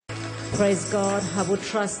Praise God. I will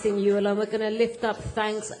trust in you alone. We're going to lift up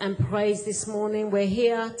thanks and praise this morning. We're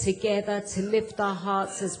here together to lift our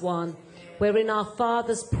hearts as one. We're in our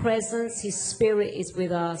Father's presence. His Spirit is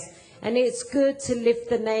with us. And it's good to lift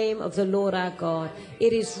the name of the Lord our God.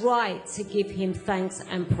 It is right to give him thanks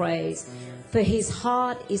and praise. For his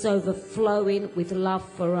heart is overflowing with love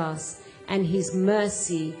for us. And his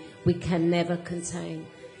mercy we can never contain.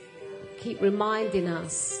 Keep reminding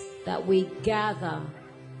us that we gather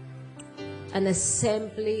an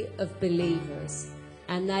assembly of believers,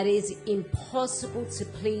 and that is impossible to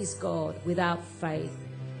please God without faith.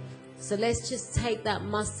 So let's just take that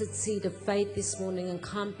mustard seed of faith this morning and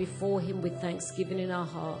come before him with thanksgiving in our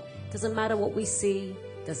heart. Doesn't matter what we see,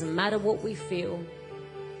 doesn't matter what we feel.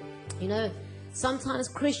 You know, sometimes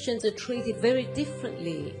Christians are treated very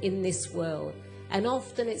differently in this world, and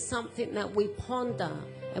often it's something that we ponder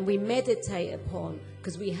and we meditate upon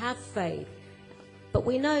because we have faith. But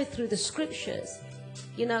we know through the scriptures,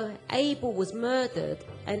 you know, Abel was murdered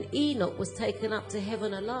and Enoch was taken up to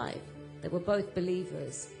heaven alive. They were both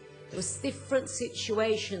believers. There was different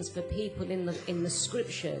situations for people in the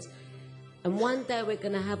scriptures. And one day we're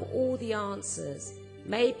going to have all the answers.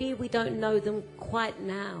 Maybe we don't know them quite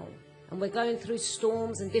now. And we're going through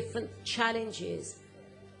storms and different challenges.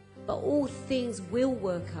 But all things will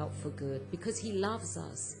work out for good because he loves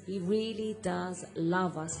us. He really does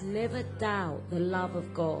love us. Never doubt the love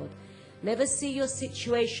of God. Never see your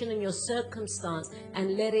situation and your circumstance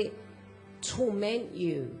and let it torment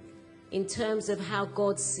you in terms of how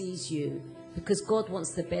God sees you. Because God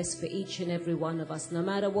wants the best for each and every one of us, no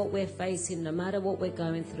matter what we're facing, no matter what we're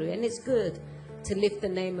going through. And it's good to lift the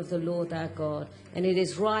name of the Lord our God. And it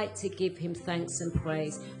is right to give him thanks and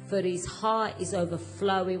praise. For his heart is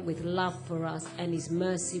overflowing with love for us, and his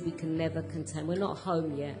mercy we can never contain. We're not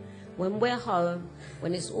home yet. When we're home,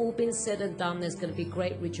 when it's all been said and done, there's going to be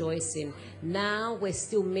great rejoicing. Now we're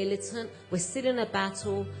still militant. We're still in a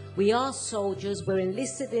battle. We are soldiers. We're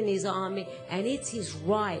enlisted in his army. And it is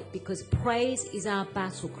right because praise is our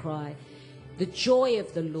battle cry. The joy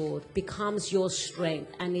of the Lord becomes your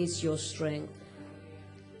strength and is your strength.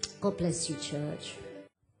 God bless you, church.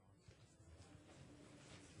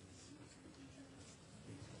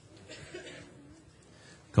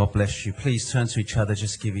 God bless you. Please turn to each other.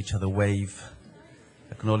 Just give each other a wave.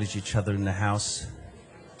 Acknowledge each other in the house.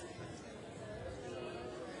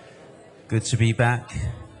 Good to be back.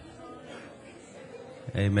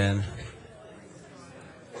 Amen.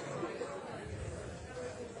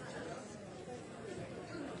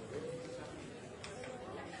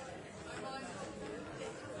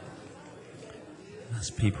 As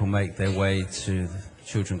people make their way to, the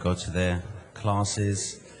children go to their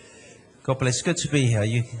classes. God bless. Good to be here.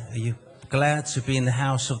 Are you glad to be in the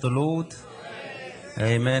house of the Lord?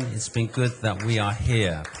 Amen. It's been good that we are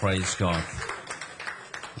here. Praise God.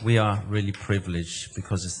 We are really privileged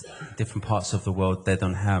because different parts of the world, they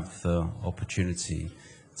don't have the opportunity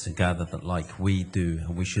to gather that like we do,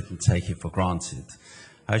 and we shouldn't take it for granted.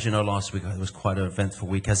 As you know, last week it was quite an eventful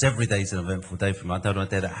week, as every day is an eventful day for me. I don't know a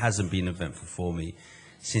day that hasn't been eventful for me.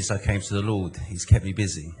 Since I came to the Lord, he's kept me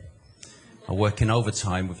busy. I'm working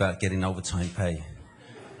overtime without getting overtime pay.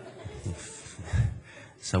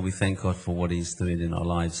 So we thank God for what he's doing in our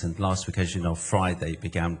lives. And last week, as you know, Friday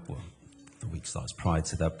began, well, the week starts prior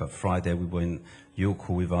to that, but Friday we were in York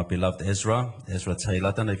with our beloved Ezra Taylor.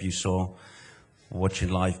 I don't know if you saw watching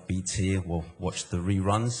live BT or watched the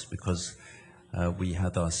reruns, because we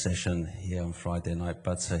had our session here on Friday night,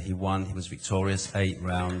 but he won. He was victorious, 8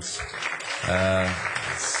 rounds.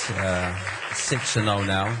 6-0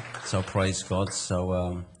 now, so praise God.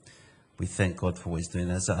 So we thank God for what he's doing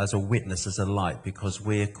as a witness, as a light, because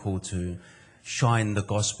we're called to shine the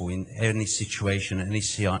gospel in any situation, any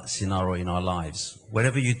scenario in our lives.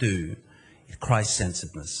 Whatever you do,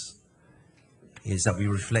 Christ-centeredness is that we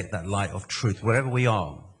reflect that light of truth. Wherever we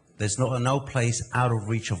are, there's no place out of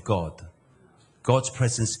reach of God. God's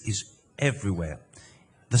presence is everywhere.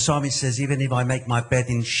 The psalmist says, even if I make my bed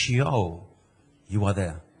in Sheol, you are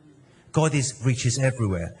there. God reaches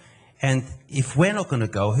everywhere. And if we're not going to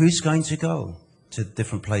go, who's going to go to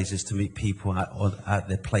different places to meet people at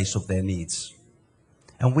the place of their needs?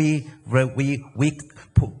 And we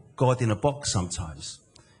put God in a box sometimes.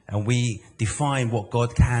 And we define what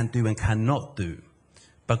God can do and cannot do.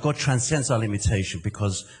 But God transcends our limitation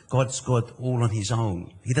because God's God all on his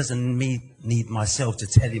own. He doesn't need myself to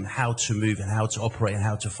tell him how to move and how to operate and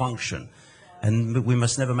how to function. And we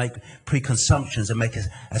must never make preconceptions and make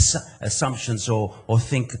assumptions or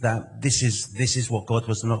think that this is what God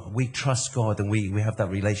was not. We trust God and we have that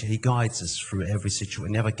relationship. He guides us through every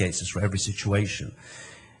situation, navigates us through every situation.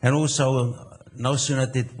 And also no sooner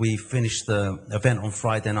did we finish the event on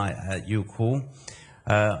Friday night at Evangelou,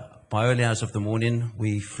 by early hours of the morning,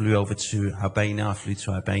 we flew over to Albania. I flew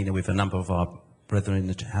to Albania with a number of our brethren in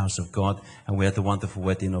the house of God, and we had the wonderful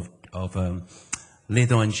wedding of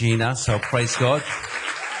Lido and Gina. So praise God.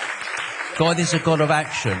 God is a God of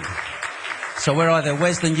action. So where are they?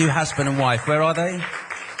 Where's the new husband and wife? Where are they?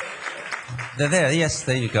 They're there. Yes,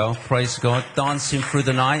 there you go. Praise God. Dancing through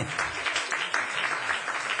the night.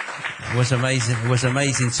 It was amazing. It was an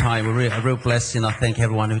amazing time. A real blessing. I thank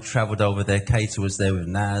everyone who travelled over there. Kate was there with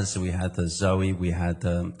Naz. We had Zoe. We had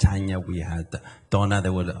Tanya. We had Donna. They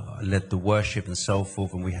led the worship and so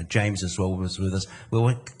forth. And we had James as well, who was with us. We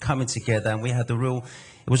were coming together, and we had it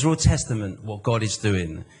was a real testament what God is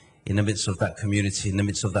doing in the midst of that community, in the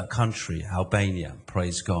midst of that country, Albania.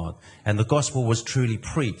 Praise God. And the gospel was truly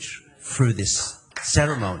preached through this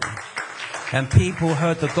ceremony. And people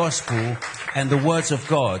heard the gospel and the words of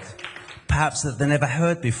God, perhaps that they never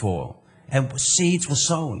heard before. And seeds were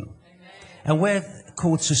sown. And we're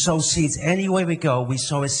called to sow seeds. Anywhere we go, we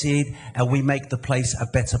sow a seed and we make the place a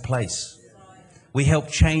better place. We help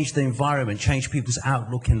change the environment, change people's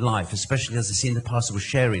outlook in life, especially as I see in the pastor was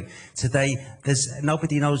sharing. Today, there's no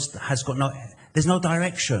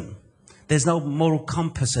direction. There's no moral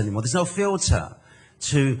compass anymore. There's no filter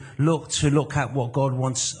to look at what God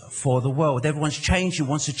wants for the world. Everyone's changing,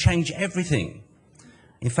 wants to change everything.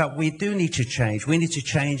 In fact, we do need to change. We need to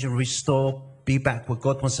change and restore, be back where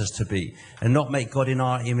God wants us to be, and not make God in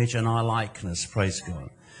our image and our likeness. Praise God.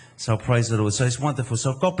 So praise the Lord. So it's wonderful.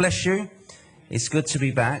 So God bless you. It's good to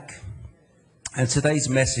be back. And today's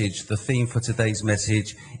message, the theme for today's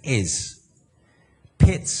message is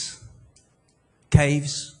pits,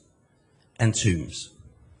 caves, and tombs.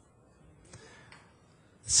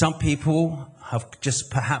 Some people have just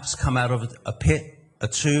perhaps come out of a pit, a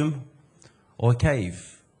tomb, or a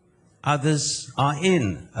cave. Others are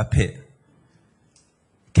in a pit,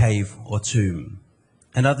 cave, or tomb.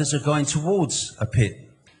 And others are going towards a pit,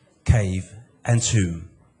 cave, and tomb.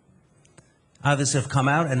 Others have come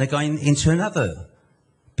out and they're going into another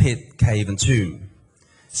pit, cave, and tomb.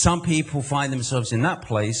 Some people find themselves in that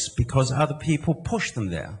place because other people push them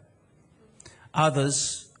there.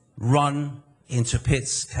 Others run into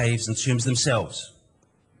pits, caves, and tombs themselves.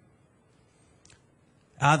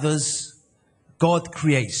 Others, God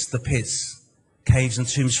creates the pits, caves, and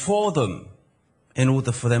tombs for them in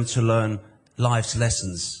order for them to learn life's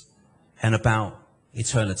lessons and about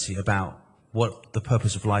eternity, about what the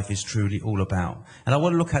purpose of life is truly all about. And I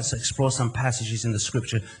want to explore some passages in the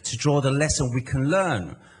scripture to draw the lesson we can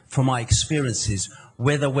learn from our experiences,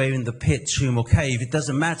 whether we're in the pit, tomb, or cave. It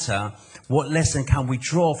doesn't matter. What lesson can we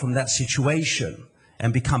draw from that situation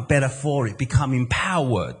and become better for it, become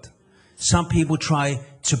empowered? Some people try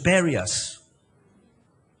to bury us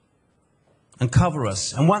and cover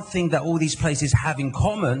us. And one thing that all these places have in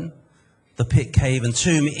common, the pit, cave, and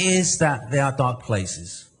tomb, is that they are dark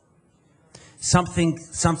places.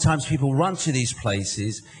 Sometimes people run to these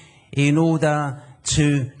places in order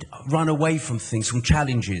to run away from things, from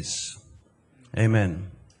challenges.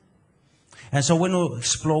 Amen. And so I want to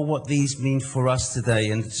explore what these mean for us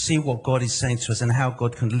today and see what God is saying to us and how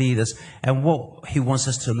God can lead us and what he wants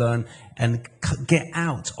us to learn and get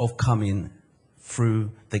out of coming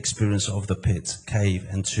through the experience of the pit, cave,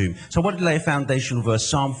 and tomb. So I want to lay a foundational verse,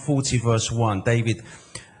 Psalm 40, verse 1. David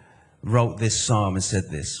wrote this psalm and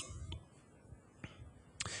said this.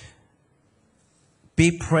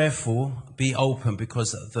 Be prayerful, be open,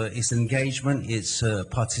 because it's engagement, it's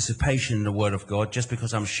participation in the Word of God. Just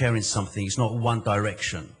because I'm sharing something, it's not one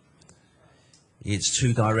direction. It's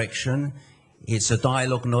two direction. It's a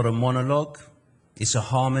dialogue, not a monologue. It's a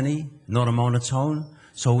harmony, not a monotone.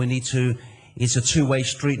 So it's a two-way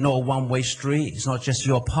street, not a one-way street. It's not just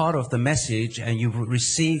you're part of the message and you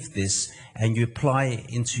receive this and you apply it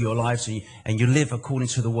into your lives and you live according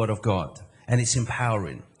to the Word of God. And it's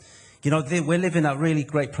empowering. You know, we're living at really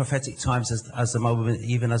great prophetic times as the moment,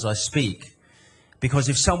 even as I speak. Because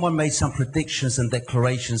if someone made some predictions and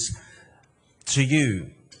declarations to you,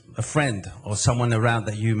 a friend or someone around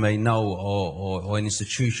that you may know or an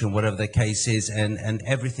institution, whatever the case is, and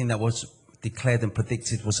everything that was declared and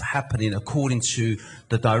predicted was happening according to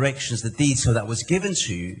the directions, the detail that was given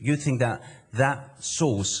to you, you think that that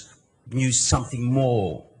source knew something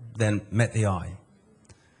more than met the eye.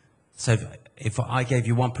 So if I gave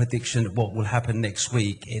you one prediction of what will happen next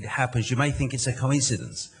week, it happens. You may think it's a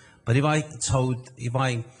coincidence. But if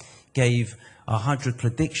I gave 100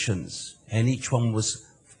 predictions and each one was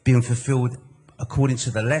being fulfilled according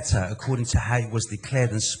to the letter, according to how it was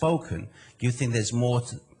declared and spoken, you think there's more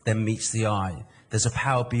than meets the eye. There's a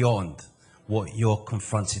power beyond what you're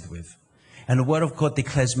confronted with. And the Word of God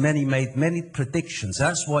declares made many predictions.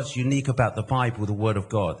 That's what's unique about the Bible, the Word of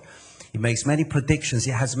God. It makes many predictions.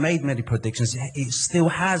 It has made many predictions. It still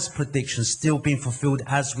has predictions still being fulfilled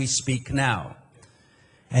as we speak now.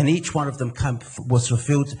 And each one of them was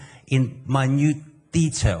fulfilled in minute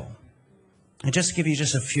detail. And just to give you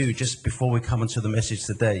just a few, just before we come into the message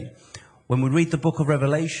today. When we read the book of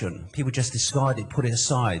Revelation, people just discard it, put it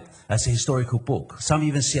aside as a historical book. Some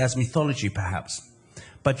even see it as mythology, perhaps.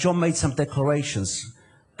 But John made some declarations,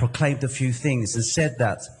 proclaimed a few things, and said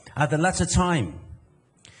that at the latter time,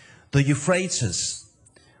 the Euphrates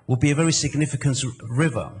will be a very significant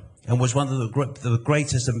river and was one of the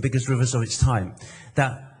greatest and biggest rivers of its time.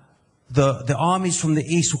 That the armies from the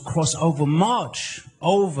east will cross over, march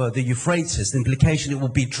over the Euphrates. The implication, it will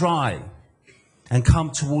be dry and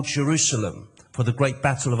come towards Jerusalem for the great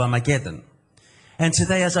battle of Armageddon. And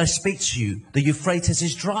today, as I speak to you, the Euphrates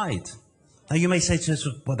is dried. Now, you may say to us,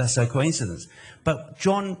 well, that's a coincidence. But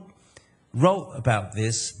John wrote about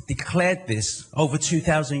this, declared this over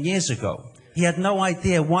 2,000 years ago. He had no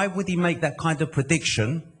idea. Why would he make that kind of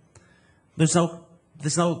prediction? There's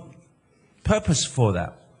no purpose for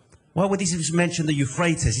that. Why would he just mention the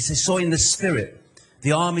Euphrates? He says, saw in the spirit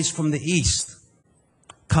the armies from the east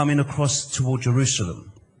coming across toward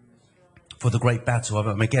Jerusalem for the great battle of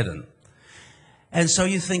Armageddon. And so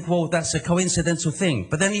you think, well, that's a coincidental thing.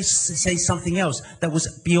 But then he says something else that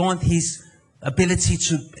was beyond his ability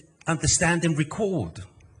to understand and record.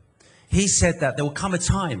 He said that there will come a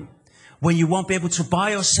time when you won't be able to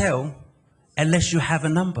buy or sell unless you have a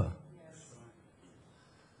number.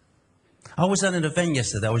 I was at an event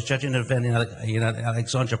yesterday. I was judging an event in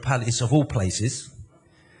Alexandria Palace, of all places.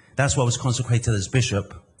 That's why I was consecrated as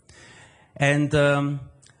bishop. And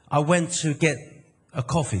I went to get a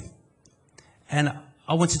coffee. And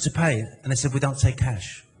I wanted to pay. And they said, we don't take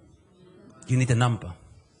cash. You need a number.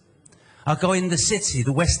 I go in the city,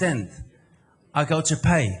 the West End. I go to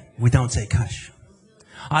pay. We don't take cash.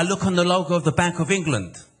 I look on the logo of the Bank of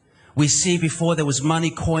England. We see before there was money,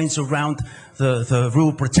 coins around the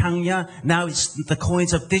Rule Britannia. Now it's the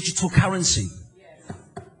coins of digital currency.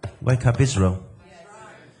 Wake up, Israel.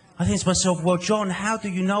 I think to myself, well, John, how do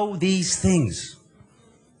you know these things?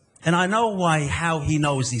 And I know how he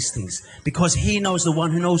knows these things. Because he knows the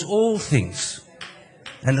one who knows all things.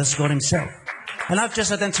 And that's God himself. And I've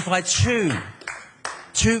just identified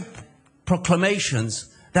two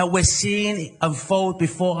proclamations that we're seeing unfold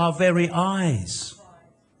before our very eyes.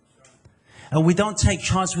 And we don't take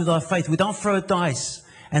chance with our faith. We don't throw a dice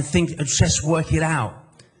and think, just work it out.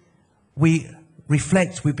 We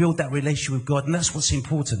reflect, we build that relationship with God, and that's what's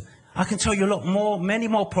important. I can tell you many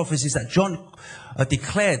more prophecies that John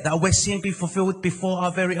declared that we're seeing be fulfilled before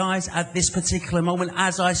our very eyes at this particular moment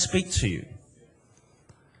as I speak to you.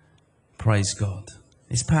 Praise God.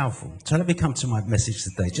 It's powerful. So let me come to my message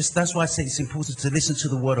today. That's why I say it's important to listen to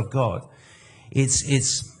the Word of God. It's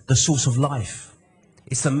the source of life.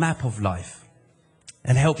 It's the map of life.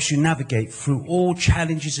 And helps you navigate through all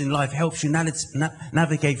challenges in life. Helps you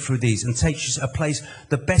navigate through these and takes you to a place,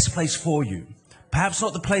 the best place for you. Perhaps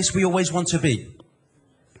not the place we always want to be,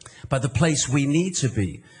 but the place we need to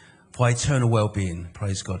be for eternal well-being.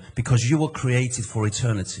 Praise God. Because you were created for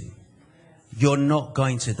eternity. You're not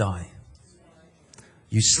going to die.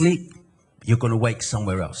 You sleep, you're going to wake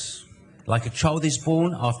somewhere else. Like a child is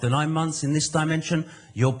born after 9 months in this dimension,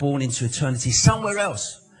 you're born into eternity somewhere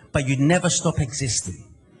else. But you never stop existing.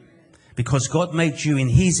 Because God made you in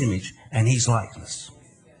his image and his likeness.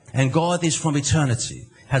 And God is from eternity.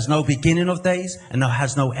 Has no beginning of days and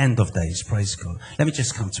has no end of days. Praise God. Let me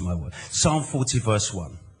just come to my word. Psalm 40 verse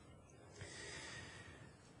 1.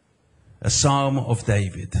 A psalm of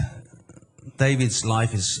David. David's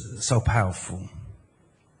life is so powerful.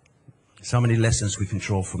 So many lessons we can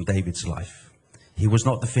draw from David's life. He was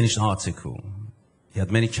not the finished article. He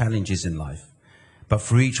had many challenges in life. But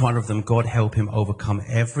for each one of them, God helped him overcome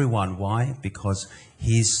every one. Why? Because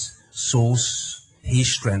his source,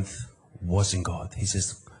 his strength was in God. He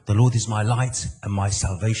says, the Lord is my light and my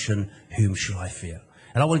salvation. Whom shall I fear?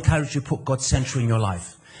 And I will encourage you to put God central in your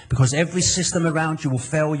life. Because every system around you will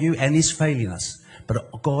fail you and is failing us.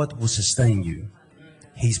 But God will sustain you.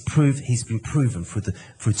 He's been proven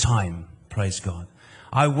through time. Praise God.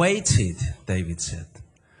 I waited, David said,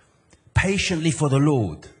 patiently for the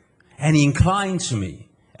Lord. And he inclined to me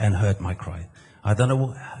and heard my cry. I don't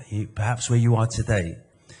know, perhaps where you are today,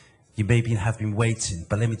 you maybe have been waiting.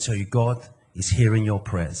 But let me tell you, God is hearing your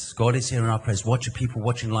prayers. God is hearing our prayers. Watch your people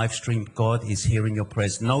watching live stream. God is hearing your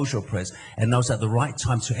prayers, knows your prayers, and knows at the right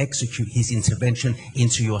time to execute his intervention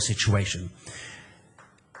into your situation.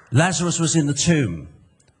 Lazarus was in the tomb.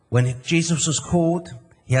 When Jesus was called,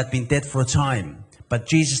 He had been dead for a time, but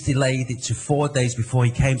Jesus delayed it to 4 days before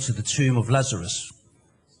he came to the tomb of Lazarus.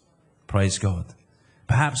 Praise God.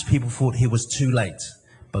 Perhaps people thought he was too late,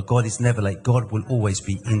 but God is never late. God will always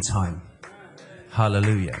be in time.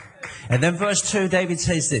 Hallelujah. And then verse 2, David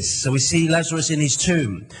says this. So we see Lazarus in his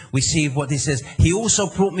tomb. We see what he says. He also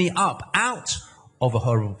brought me up out of a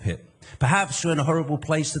horrible pit. Perhaps you're in a horrible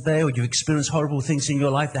place today, or you've experienced horrible things in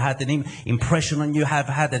your life that had an impression on you, have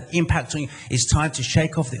had an impact on you. It's time to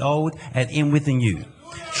shake off the old and in with the new.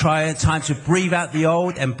 Time to breathe out the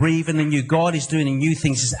old and breathe in the new. God is doing new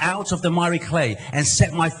things. It's out of the miry clay and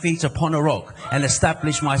set my feet upon a rock and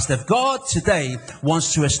establish my steps. God today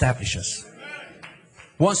wants to establish us.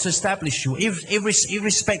 Wants to establish you,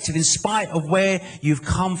 irrespective, in spite of where you've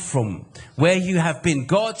come from, where you have been.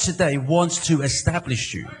 God today wants to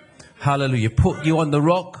establish you. Hallelujah. Put you on the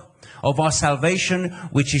rock of our salvation,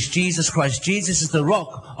 which is Jesus Christ. Jesus is the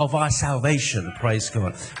rock of our salvation. Praise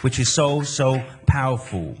God. Which is so, so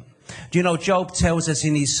powerful. Do you know, Job tells us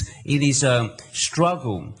in his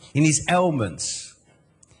struggle, in his ailments,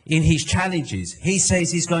 in his challenges, he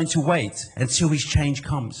says he's going to wait until his change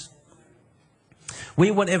comes. We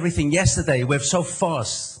want everything yesterday. We're so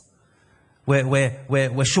fast.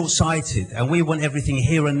 We're short-sighted, and we want everything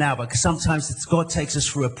here and now. But sometimes God takes us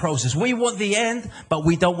through a process. We want the end, but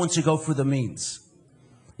we don't want to go through the means.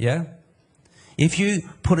 Yeah? If you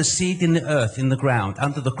put a seed in the earth, in the ground,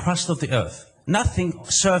 under the crust of the earth, nothing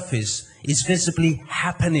surface is visibly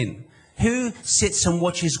happening. Who sits and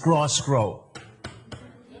watches grass grow?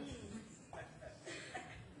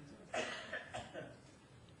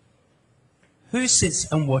 Who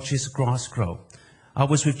sits and watches grass grow? I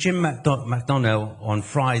was with Jim McDonnell on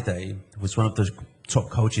Friday, who was one of the top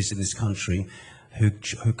coaches in this country, who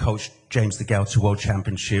coached James DeGale to World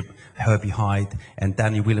Championship, Herbie Hyde, and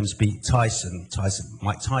Danny Williams beat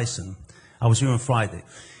Mike Tyson. I was with him on Friday.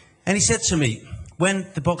 And he said to me, when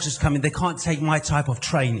the boxers come in, they can't take my type of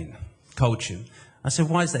training, coaching. I said,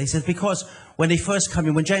 why is that? He said, because when they first come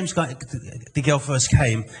in, when James DeGale first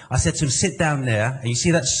came, I said to him, sit down there, and you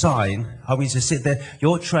see that sign? I want you to sit there.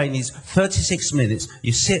 Your training is 36 minutes.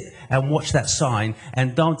 You sit and watch that sign,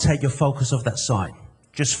 and don't take your focus off that sign.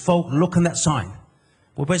 Just look on that sign.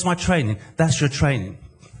 Well, where's my training? That's your training.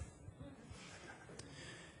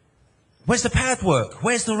 Where's the pad work?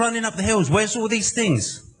 Where's the running up the hills? Where's all these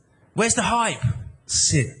things? Where's the hype?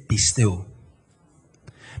 Sit, be still.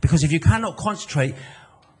 Because if you cannot concentrate,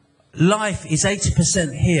 life is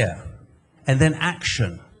 80% here and then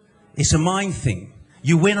action. It's a mind thing.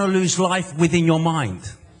 You win or lose life within your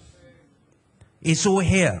mind. It's all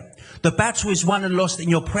here. The battle is won and lost in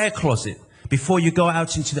your prayer closet before you go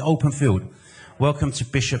out into the open field. Welcome to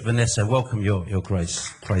Bishop Vanessa. Welcome, your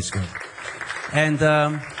grace. Praise God. And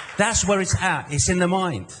that's where it's at. It's in the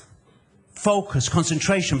mind. Focus,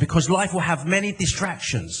 concentration, because life will have many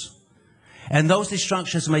distractions. And those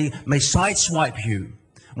distractions may sideswipe you,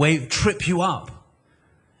 may trip you up.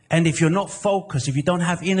 And if you're not focused, if you don't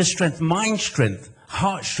have inner strength, mind strength,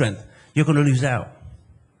 heart strength, you're going to lose out.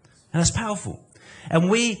 And that's powerful.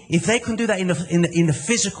 And if they can do that in the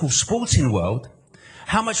physical sporting world,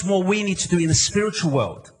 how much more we need to do in the spiritual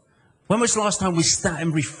world? When was the last time we sat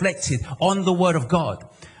and reflected on the Word of God?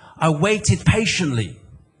 I waited patiently.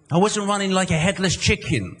 I wasn't running like a headless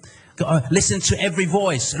chicken. Listening to every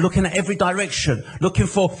voice, looking at every direction, looking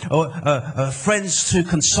for friends to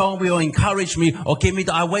console me or encourage me or give me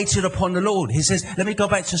I waited upon the Lord. He says, let me go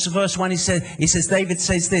back to verse 1. He says, David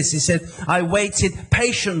says this. He said, I waited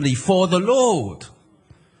patiently for the Lord.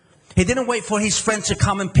 He didn't wait for his friend to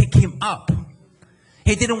come and pick him up.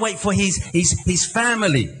 He didn't wait for his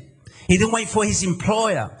family. He didn't wait for his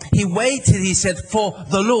employer. He waited, he said, for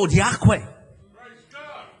the Lord, Yahweh.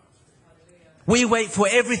 We wait for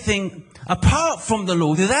everything apart from the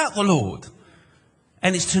Lord, without the Lord.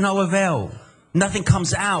 And it's to no avail. Nothing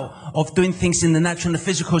comes out of doing things in the natural and the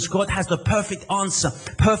physical. Because God has the perfect answer,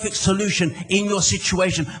 perfect solution in your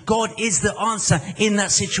situation. God is the answer in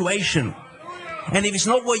that situation. And if it's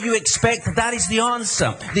not what you expect, that is the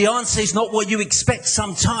answer. The answer is not what you expect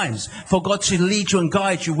sometimes for God to lead you and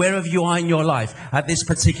guide you wherever you are in your life at this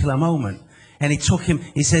particular moment. And he took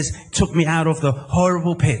me out of the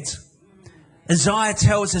horrible pit. Isaiah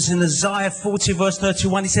tells us in Isaiah 40 verse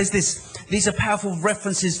 31, he says this. These are powerful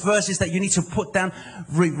references, verses that you need to put down,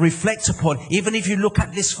 reflect upon. Even if you look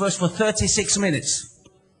at this verse for 36 minutes.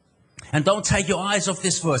 And don't take your eyes off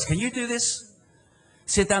this verse. Can you do this?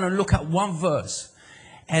 Sit down and look at one verse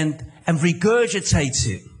and regurgitate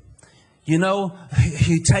it. You know,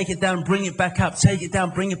 you take it down, bring it back up, take it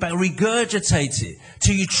down, bring it back, regurgitate it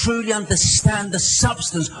till you truly understand the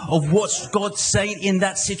substance of what God's saying in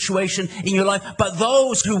that situation in your life. But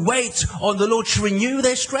those who wait on the Lord shall renew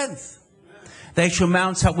their strength. They shall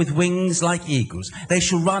mount up with wings like eagles. They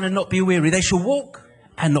shall run and not be weary. They shall walk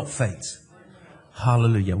and not faint.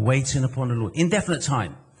 Hallelujah. Waiting upon the Lord. Indefinite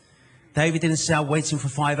time. David didn't say, I'm waiting for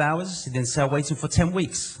 5 hours. He didn't say, I'm waiting for 10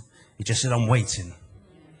 weeks. He just said, I'm waiting.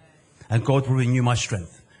 And God will renew my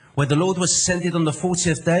strength. When the Lord was ascended on the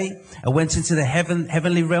 40th day and went into the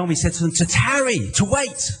heavenly realm, he said to them to tarry, to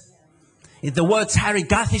wait. The word tarry,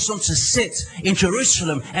 gathison, to sit in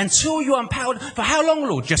Jerusalem until you are empowered. For how long,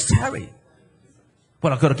 Lord? Just tarry.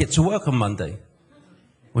 Well, I've got to get to work on Monday.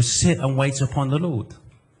 Well, sit and wait upon the Lord.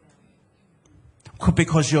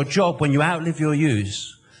 Because your job, when you outlive your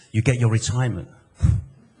use, you get your retirement.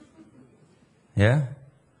 Yeah?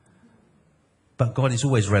 But God is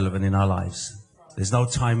always relevant in our lives. There's no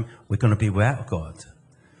time we're going to be without God.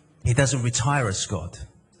 He doesn't retire us, God.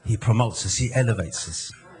 He promotes us. He elevates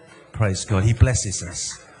us. Praise God. He blesses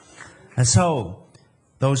us. And so,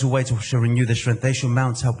 those who wait shall renew their strength. They shall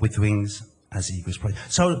mount up with wings as eagles.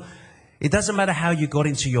 So, it doesn't matter how you got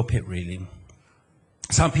into your pit, really.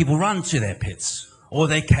 Some people run to their pits, or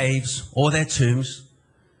their caves, or their tombs.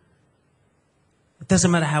 It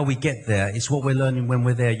doesn't matter how we get there. It's what we're learning when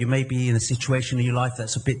we're there. You may be in a situation in your life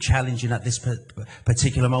that's a bit challenging at this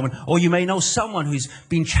particular moment. Or you may know someone who's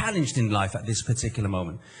been challenged in life at this particular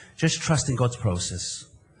moment. Just trust in God's process.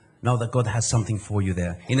 Know that God has something for you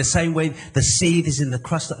there. In the same way, the seed is in the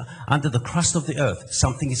crust, under the crust of the earth.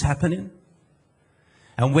 Something is happening.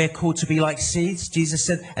 And we're called to be like seeds. Jesus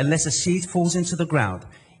said, unless a seed falls into the ground,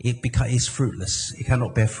 it is fruitless. It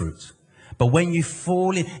cannot bear fruit. But when you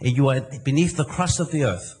fall in, you are beneath the crust of the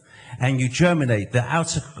earth and you germinate, the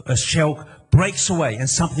outer shell breaks away and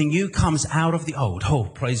something new comes out of the old. Oh,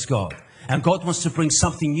 praise God. And God wants to bring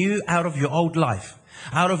something new out of your old life,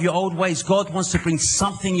 out of your old ways. God wants to bring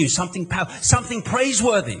something new, something powerful, something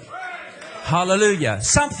praiseworthy. Hallelujah.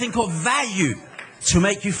 Something of value to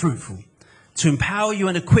make you fruitful, to empower you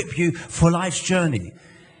and equip you for life's journey.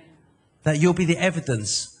 That you'll be the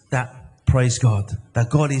evidence that, praise God, that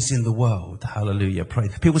God is in the world. Hallelujah.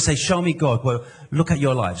 Praise. People say, show me God. Well, look at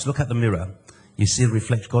your lives. Look at the mirror. You see the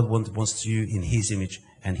reflection. God wants you in his image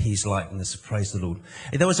and his likeness. Praise the Lord.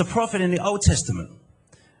 There was a prophet in the Old Testament.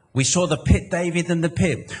 We saw the pit, David in the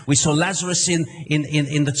pit. We saw Lazarus in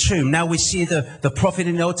the tomb. Now we see the prophet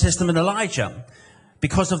in the Old Testament, Elijah.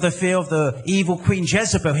 Because of the fear of the evil queen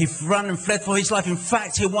Jezebel, he ran and fled for his life. In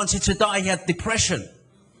fact, he wanted to die. He had depression.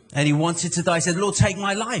 And he wanted to die. He said, Lord, take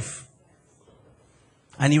my life.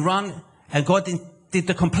 And he ran, and God did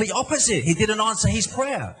the complete opposite. He didn't answer his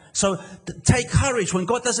prayer. So take courage. When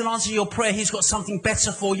God doesn't answer your prayer, he's got something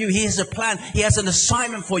better for you. He has a plan. He has an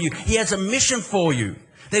assignment for you. He has a mission for you.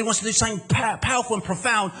 That he wants to do something powerful and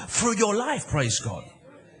profound through your life. Praise God.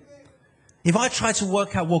 If I try to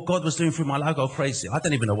work out what God was doing through my life, I go crazy. I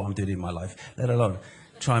don't even know what I'm doing in my life, let alone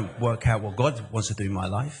try and work out what God wants to do in my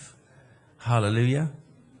life. Hallelujah.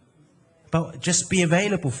 But just be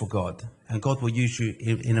available for God, and God will use you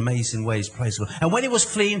in amazing ways. Praise God. And when he was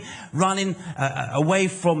fleeing, running away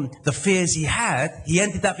from the fears he had, he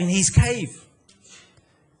ended up in his cave,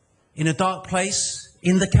 in a dark place,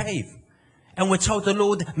 in the cave. And we're told the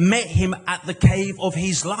Lord met him at the cave of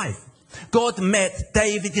his life. God met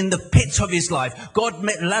David in the pit of his life. God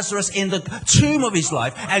met Lazarus in the tomb of his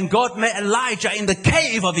life. And God met Elijah in the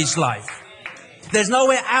cave of his life. There's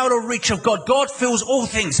nowhere out of reach of God. God fills all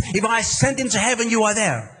things. If I ascend into heaven, you are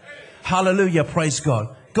there. Hallelujah. Praise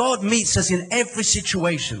God. God meets us in every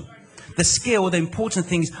situation. The skill, the important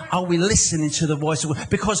thing is, are we listening to the voice of God?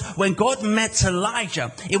 Because when God met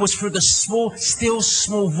Elijah, it was through the still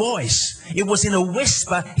small voice. It was in a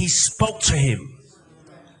whisper he spoke to him.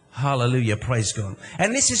 Hallelujah. Praise God.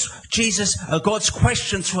 And this is God's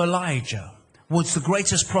question to Elijah. Was the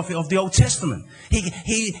greatest prophet of the Old Testament.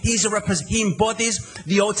 He embodies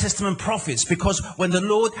the Old Testament prophets, because when the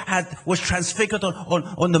Lord was transfigured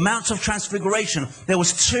on the Mount of Transfiguration, there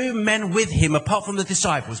was two men with him apart from the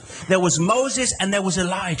disciples. There was Moses and there was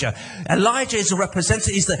Elijah. Elijah is a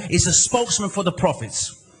representative, is the spokesman for the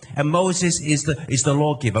prophets, and Moses is the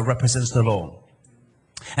lawgiver, represents the law.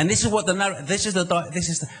 And this is what this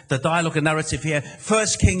is the dialogue and narrative here. 1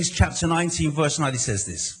 Kings chapter 19 verse 9, it says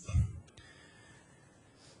this.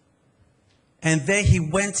 And there he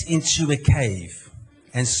went into a cave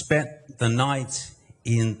and spent the night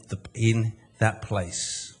in that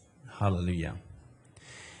place. Hallelujah.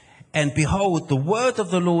 And behold, the word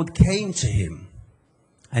of the Lord came to him.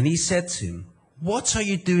 And he said to him, what are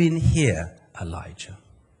you doing here, Elijah?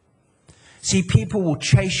 See, people will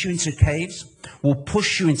chase you into caves, will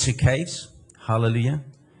push you into caves. Hallelujah.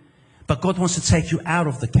 But God wants to take you out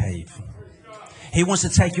of the cave. He wants to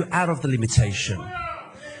take you out of the limitation.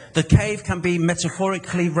 The cave can be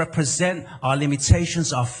metaphorically represent our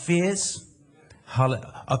limitations, our fears,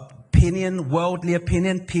 opinion, worldly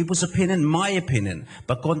opinion, people's opinion, my opinion.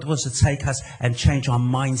 But God wants to take us and change our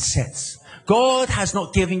mindsets. God has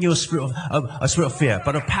not given you a spirit of fear,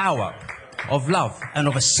 but of power, of love, and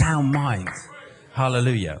of a sound mind.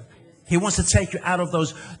 Hallelujah. He wants to take you out of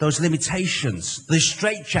those limitations, the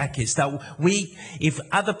straitjackets that if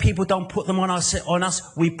other people don't put them on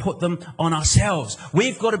us, we put them on ourselves.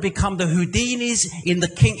 We've got to become the Houdinis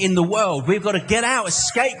in the world. We've got to get out,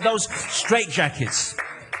 escape those straitjackets,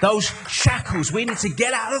 those shackles. We need to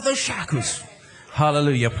get out of those shackles.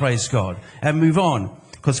 Hallelujah, praise God, and move on,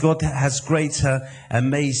 because God has greater,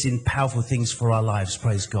 amazing, powerful things for our lives.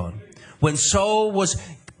 Praise God. When Saul was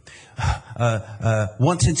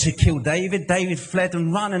wanting to kill David, David fled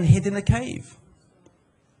and ran and hid in a cave.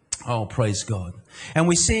 Oh, praise God. And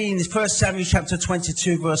we see in 1 Samuel chapter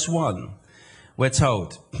 22 verse 1, we're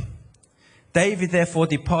told, David therefore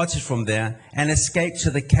departed from there and escaped to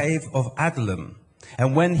the cave of Adullam.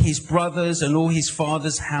 And when his brothers and all his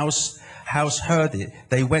father's house heard it,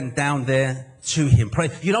 they went down there to him.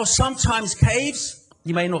 You know, sometimes caves,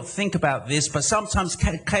 you may not think about this, but sometimes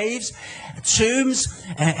caves, tombs,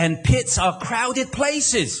 and pits are crowded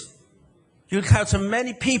places. You encounter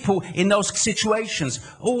many people in those situations,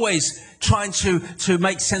 always trying to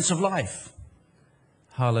make sense of life.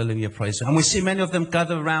 Hallelujah, praise God. And we see many of them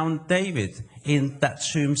gather around David in that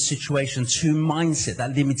tomb situation, tomb mindset,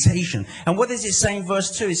 that limitation. And what does it say in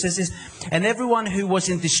verse 2? It says this, and everyone who was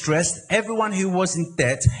in distress, everyone who was in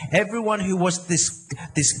debt, everyone who was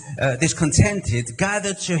discontented,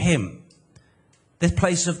 gathered to him. The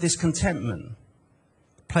place of discontentment,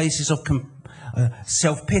 places of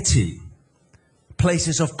self-pity,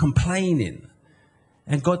 places of complaining.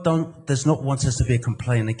 And God does not want us to be a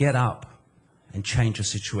complainer. Get up and change your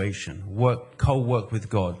situation. Co-work with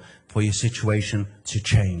God for your situation to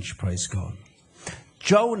change. Praise God.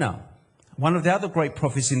 Jonah, one of the other great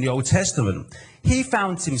prophets in the Old Testament, he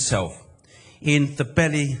found himself in the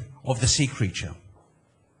belly of the sea creature.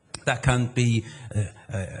 That can be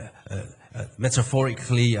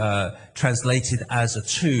metaphorically translated as a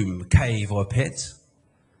tomb, cave, or a pit.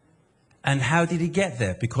 And how did he get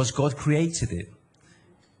there? Because God created it.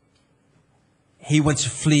 He went to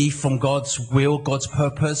flee from God's will, God's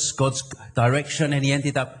purpose, God's direction, and he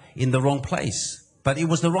ended up in the wrong place. But it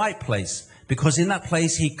was the right place, because in that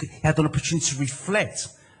place he had an opportunity to reflect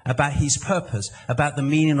about his purpose, about the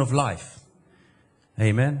meaning of life.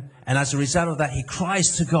 Amen. And as a result of that, he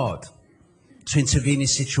cries to God to intervene in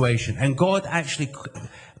his situation. And God actually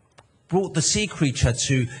brought the sea creature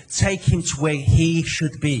to take him to where he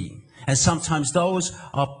should be. And sometimes those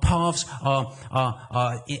are paths, are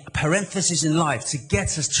parentheses in life to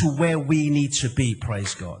get us to where we need to be,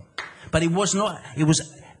 praise God. But it was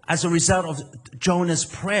as a result of Jonah's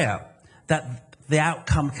prayer that the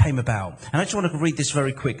outcome came about. And I just want to read this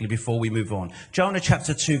very quickly before we move on. Jonah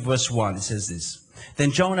chapter 2 verse 1, it says this. Then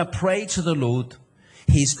Jonah prayed to the Lord,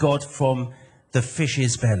 his God, from the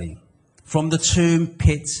fish's belly. From the tomb,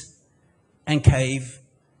 pit, and cave,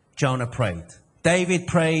 Jonah prayed. David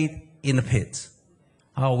prayed in the pit.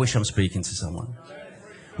 I wish I'm speaking to someone.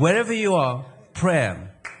 Wherever you are,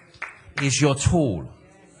 prayer is your tool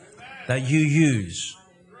that you use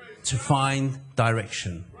to find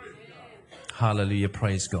direction. Hallelujah,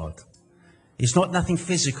 praise God. It's not nothing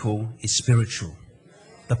physical, it's spiritual.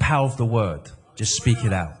 The power of the word. Just speak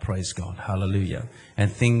it out, praise God. Hallelujah.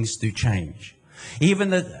 And things do change. Even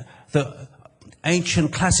the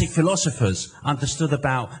ancient classic philosophers understood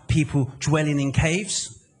about people dwelling in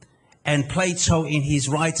caves. And Plato, in his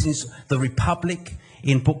writings, The Republic,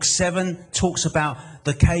 in book 7, talks about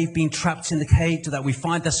the cave, being trapped in the cave, that we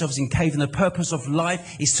find ourselves in cave. And the purpose of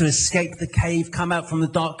life is to escape the cave, come out from the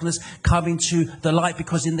darkness, come into the light,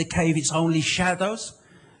 because in the cave it's only shadows.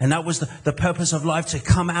 And that was the purpose of life, to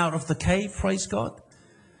come out of the cave, praise God.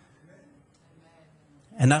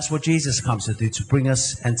 And that's what Jesus comes to do, to bring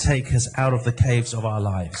us and take us out of the caves of our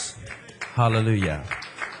lives. Hallelujah.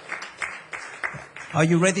 Are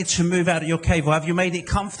you ready to move out of your cave, or have you made it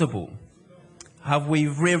comfortable? Have we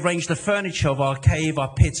rearranged the furniture of our cave,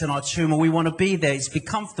 our pit, and our tomb, and we want to be there? It's be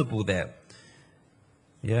comfortable there.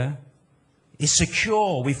 Yeah? It's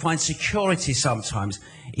secure. We find security sometimes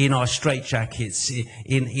in our straitjackets,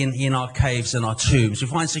 in our caves and our tombs. We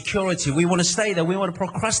find security. We want to stay there. We want to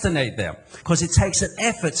procrastinate there, because it takes an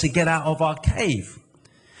effort to get out of our cave.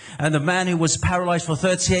 And the man who was paralyzed for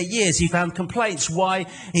 38 years, he found complaints why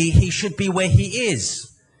he should be where he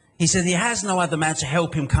is. He said he has no other man to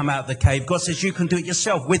help him come out of the cave. God says, you can do it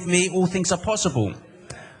yourself. With me, all things are possible.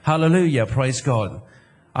 Hallelujah. Praise God.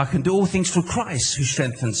 I can do all things through Christ who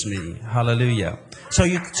strengthens me. Hallelujah. So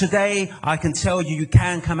today, I can tell you, you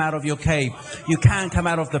can come out of your cave. You can come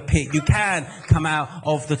out of the pit. You can come out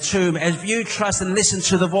of the tomb. As you trust and listen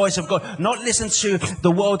to the voice of God, not listen to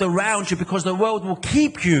the world around you, because the world will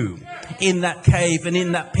keep you in that cave and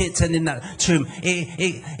in that pit and in that tomb.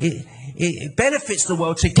 It benefits the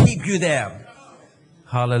world to keep you there.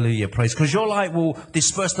 Hallelujah. Praise. Because your light will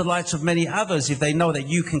disperse the lights of many others if they know that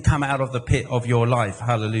you can come out of the pit of your life.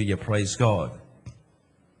 Hallelujah. Praise God.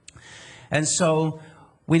 And so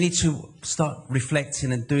we need to start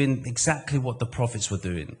reflecting and doing exactly what the prophets were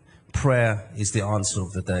doing. Prayer is the answer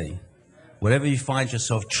of the day. Wherever you find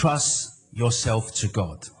yourself, trust yourself to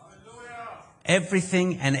God.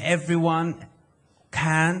 Everything and everyone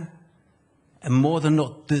can and more than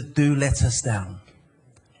not do let us down.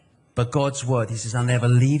 But God's word, he says, I'll never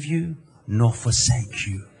leave you nor forsake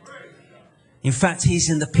you. In fact, he's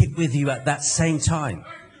in the pit with you at that same time.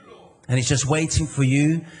 And he's just waiting for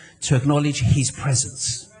you to acknowledge his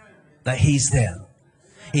presence, that he's there.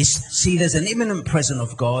 See, there's an imminent presence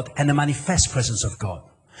of God and a manifest presence of God.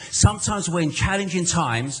 Sometimes when in challenging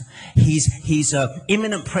times, his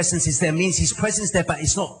imminent presence is there, means his presence there, but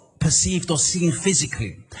it's not perceived or seen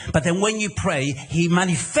physically. But then when you pray, he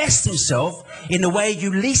manifests himself in the way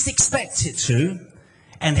you least expect it to,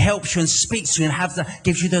 and helps you and speaks to you and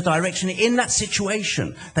gives you the direction in that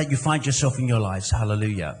situation that you find yourself in your lives.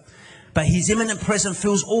 Hallelujah. But his imminent presence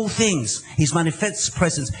fills all things. His manifest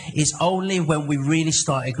presence is only when we really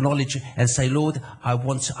start acknowledging and say, Lord, I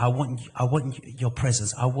want your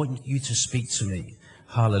presence. I want you to speak to me.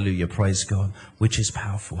 Hallelujah. Praise God, which is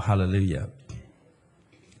powerful. Hallelujah.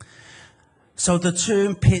 So the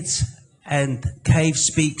tomb, pit, and cave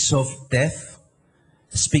speaks of death,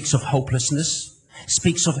 speaks of hopelessness,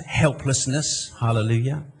 speaks of helplessness.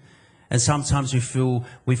 Hallelujah. And sometimes we feel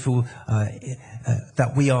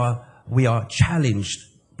that we are challenged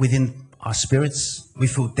within our spirits. We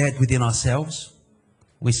feel dead within ourselves.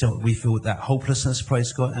 We feel that hopelessness.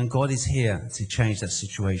 Praise God. And God is here to change that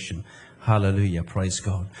situation. Hallelujah. Praise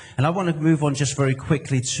God. And I want to move on just very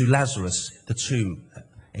quickly to Lazarus, the tomb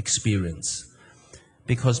experience.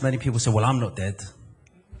 Because many people say, well, I'm not dead.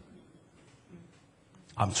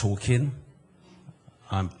 I'm talking.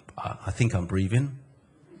 I think I'm breathing.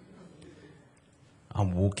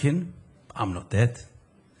 I'm walking. I'm not dead.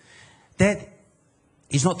 Death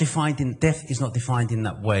is not defined in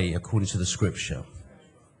that way according to the scripture.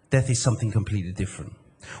 Death is something completely different.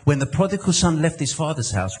 When the prodigal son left his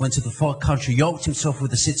father's house, went to the far country, yoked himself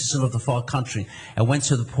with the citizen of the far country, and went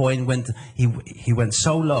to the point when he went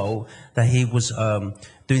so low that he was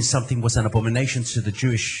doing something was an abomination to the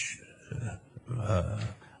Jewish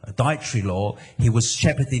dietary law. He was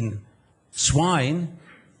shepherding swine.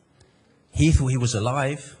 He thought he was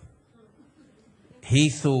alive. He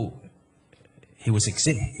thought he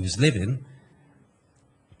was living.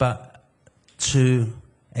 But to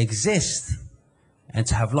exist and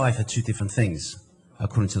to have life are two different things,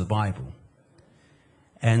 according to the Bible.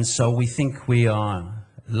 And so we think we are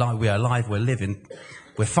alive, we're living,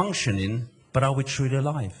 we're functioning, but are we truly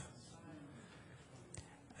alive?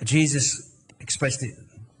 Jesus expressed it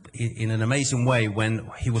in an amazing way when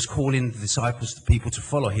he was calling the disciples, the people to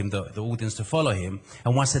follow him, the audience to follow him.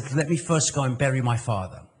 And one said, let me first go and bury my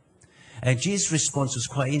father. And Jesus' response was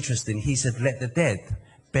quite interesting. He said, let the dead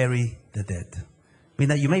bury the dead. I mean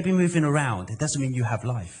that you may be moving around. It doesn't mean you have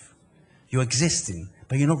life. You're existing,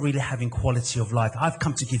 but you're not really having quality of life. I've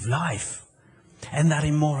come to give life, and that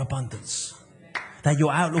in more abundance. That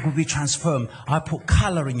your outlook will be transformed. I put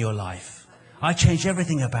color in your life. I change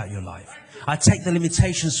everything about your life. I take the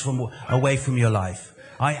limitations away from your life.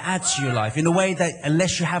 I add to your life in a way that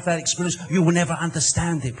unless you have that experience, you will never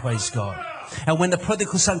understand it, praise God. And when the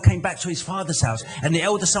prodigal son came back to his father's house and the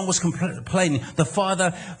elder son was complaining, the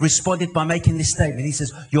father responded by making this statement. He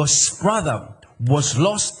says, your brother was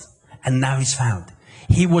lost and now he's found.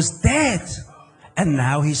 He was dead and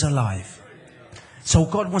now he's alive. So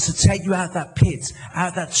God wants to take you out of that pit, out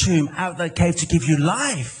of that tomb, out of that cave to give you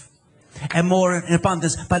life and more in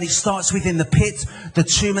abundance. But it starts within the pit, the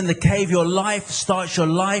tomb and the cave. Your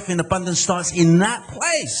life in abundance starts in that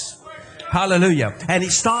place. Hallelujah. And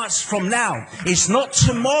it starts from now. It's not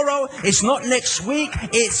tomorrow. It's not next week.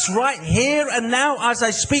 It's right here and now as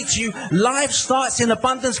I speak to you. Life starts in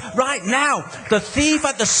abundance right now. The thief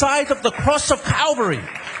at the side of the cross of Calvary.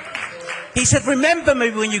 He said, remember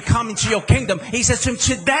me when you come into your kingdom. He says to him,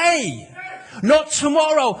 today Not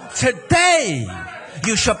tomorrow, today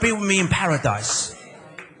you shall be with me in paradise.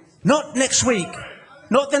 Not next week,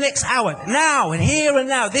 not the next hour. Now and here and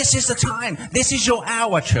now. This is the time. This is your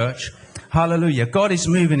hour, church. Hallelujah. God is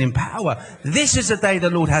moving in power. This is the day the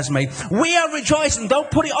Lord has made. We are rejoicing. Don't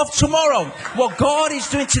put it off tomorrow. What God is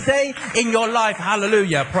doing today in your life.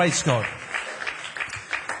 Hallelujah. Praise God.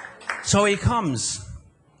 So he comes.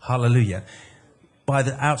 Hallelujah. By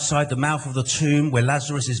the outside the mouth of the tomb where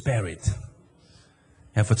Lazarus is buried.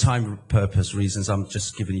 And for time purpose reasons, I'm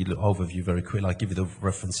just giving you the overview very quickly. I'll give you the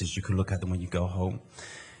references. You can look at them when you go home.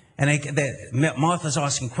 And Martha's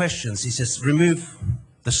asking questions. He says, remove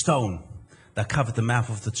the stone that covered the mouth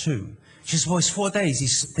of the tomb. She says, well, it's 4 days.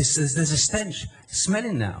 There's a stench. It's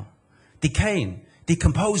smelling now. Decaying.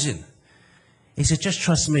 Decomposing. He said, just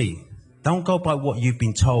trust me. Don't go by what you've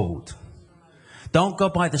been told. Don't go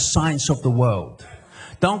by the science of the world.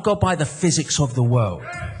 Don't go by the physics of the world.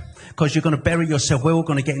 Because you're going to bury yourself. We're all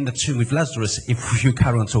going to get in the tomb with Lazarus if you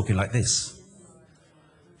carry on talking like this.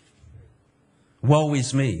 Woe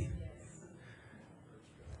is me.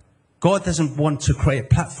 God doesn't want to create a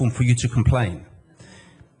platform for you to complain.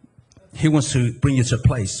 He wants to bring you to a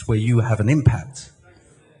place where you have an impact.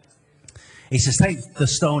 He says, take the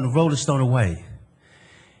stone, roll the stone away.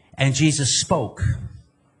 And Jesus spoke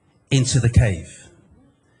into the cave.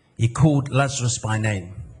 He called Lazarus by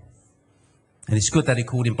name. And it's good that he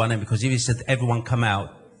called him by name, because if he said, everyone come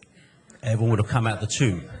out, everyone would have come out the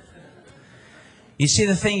tomb. You see,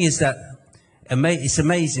 the thing is that it's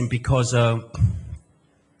amazing because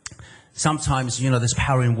sometimes, there's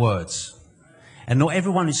power in words. And not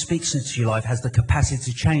everyone who speaks into your life has the capacity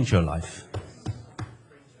to change your life.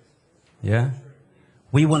 Yeah?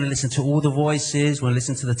 We want to listen to all the voices, we want to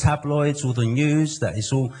listen to the tabloids, all the news, that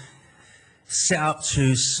is all set up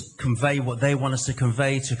to convey what they want us to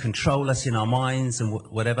convey, to control us in our minds and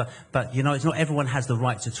whatever. But, it's not everyone has the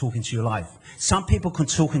right to talk into your life. Some people can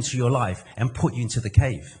talk into your life and put you into the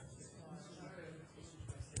cave.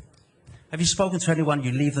 Have you spoken to anyone,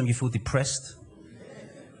 you leave them, you feel depressed?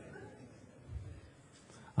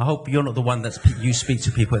 I hope you're not the one that you speak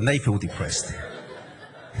to people and they feel depressed.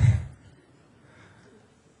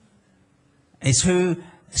 It's who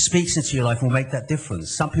speaks into your life will make that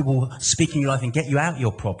difference. Some people speak in your life and get you out of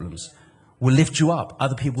your problems, will lift you up.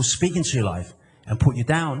 Other people speak into your life and put you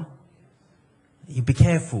down. You be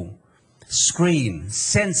careful. Screen,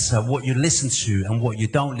 censor what you listen to and what you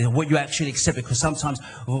don't, what you actually accept, because sometimes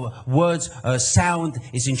words, sound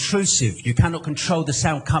is intrusive. You cannot control the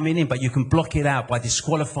sound coming in, but you can block it out by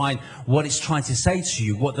disqualifying what it's trying to say to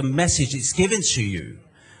you, what the message it's given to you.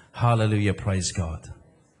 Hallelujah, praise God.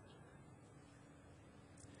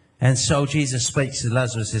 And so Jesus speaks to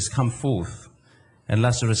Lazarus, says, come forth. And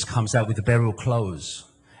Lazarus comes out with the burial clothes.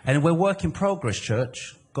 And we're work in progress,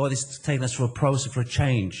 church. God is taking us through a process for a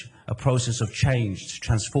change, a process of change to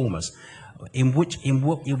transform us. In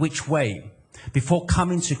which way? Before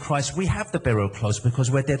coming to Christ, we have the burial clothes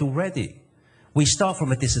because we're dead already. We start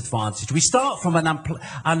from a disadvantage. We start from an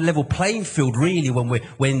unlevel playing field, really, when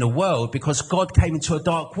we're in the world, because God came into a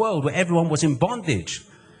dark world where everyone was in bondage.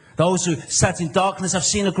 Those who sat in darkness have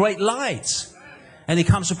seen a great light. And he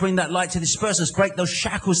comes to bring that light to disperse us, break those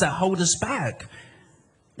shackles that hold us back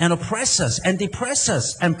and oppress us and depress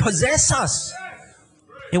us and possess us.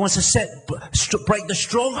 He wants to break the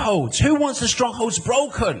strongholds. Who wants the strongholds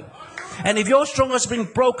broken? And if your strongholds have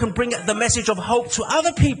been broken, bring the message of hope to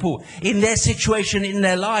other people in their situation, in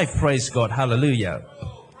their life. Praise God. Hallelujah.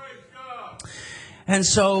 And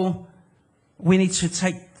so we need to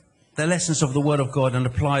take the lessons of the word of God and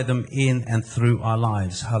apply them in and through our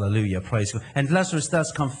lives. Hallelujah. Praise God. And Lazarus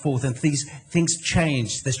does come forth and things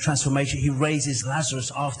change. There's transformation. He raises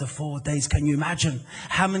Lazarus after 4 days. Can you imagine?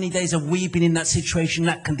 How many days have we been in that situation,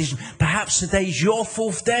 that condition? Perhaps today is your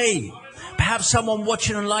 4th day. Perhaps someone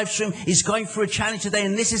watching on live stream is going through a challenge today,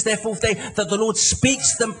 and this is their 4th day that the Lord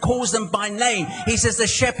speaks to them, calls them by name. He says the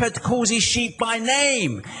shepherd calls his sheep by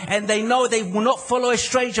name, and they know they will not follow a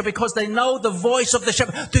stranger because they know the voice of the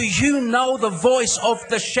shepherd. Do you know the voice of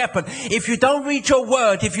the shepherd? If you don't read your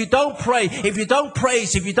word, if you don't pray, if you don't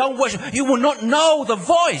praise, if you don't worship, you will not know the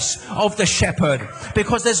voice of the shepherd,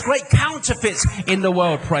 because there's great counterfeits in the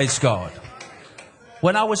world. Praise God.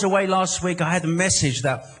 When I was away last week, I had a message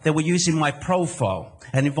that they were using my profile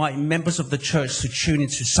and inviting members of the church to tune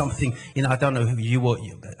into something. I don't know who you were.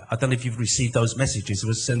 I don't know if you've received those messages. It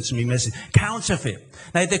was sent to me message. Counterfeit.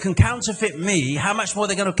 Now, if they can counterfeit me, how much more are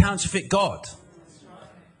they going to counterfeit God?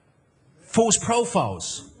 False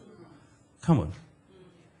profiles. Come on.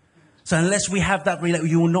 So unless we have that relationship,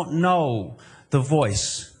 you will not know the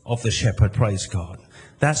voice of the shepherd. Praise God.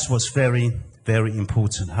 That's what's very, Very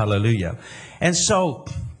important. Hallelujah. And so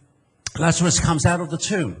Lazarus comes out of the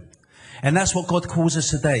tomb. And that's what God calls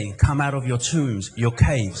us today. Come out of your tombs, your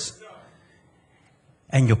caves,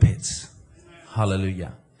 and your pits.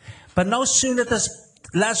 Hallelujah. But no sooner does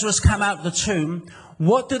Lazarus come out of the tomb,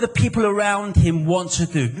 what do the people around him want to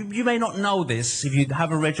do? You may not know this if you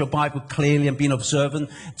haven't read your Bible clearly and been observant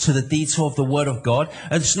to the detail of the Word of God.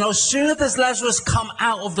 And so no sooner does Lazarus come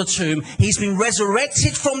out of the tomb, he's been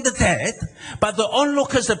resurrected from the dead. But the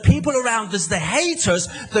onlookers, the people around us, the haters,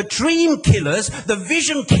 the dream killers, the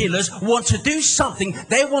vision killers want to do something.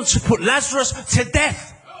 They want to put Lazarus to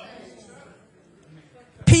death.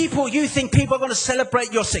 People, you think people are going to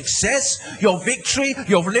celebrate your success, your victory,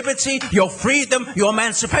 your liberty, your freedom, your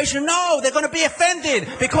emancipation? No, they're going to be offended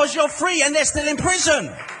because you're free and they're still in prison.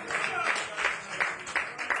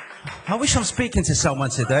 I wish I'm speaking to someone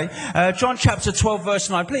today. John chapter 12 verse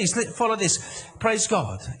 9. Please follow this. Praise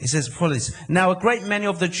God. It says, follow this. Now a great many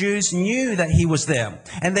of the Jews knew that he was there.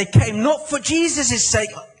 And they came not for Jesus'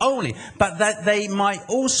 sake only, but that they might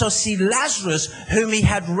also see Lazarus, whom he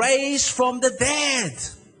had raised from the dead.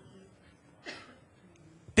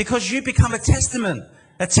 Because you become a testament,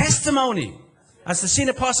 a testimony. As the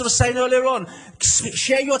senior pastor was saying earlier on,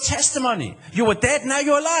 share your testimony. You were dead, now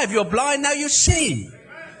you're alive. You're blind, now you see.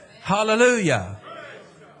 Hallelujah.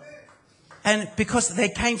 And because they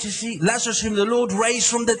came to see Lazarus, whom the Lord raised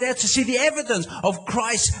from the dead, to see the evidence of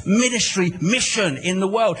Christ's ministry, mission in the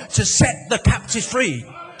world, to set the captives free.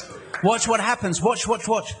 Watch what happens. Watch.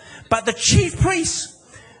 But the chief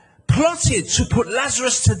priests plotted to put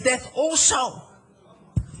Lazarus to death also.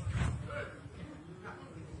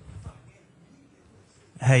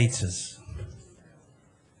 Haters.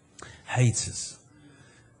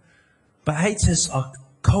 But haters are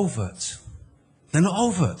covert. They're not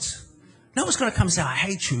overt. No one's going to come and say, I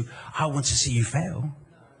hate you. I want to see you fail.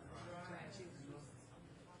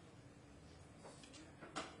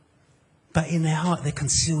 But in their heart, they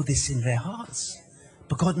conceal this in their hearts.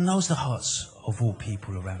 But God knows the hearts of all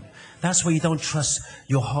people around. That's why you don't trust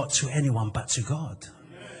your heart to anyone but to God.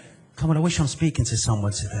 Come on, I wish I'm speaking to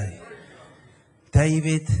someone today.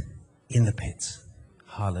 David in the pit.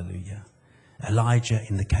 Hallelujah. Elijah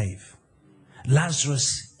in the cave.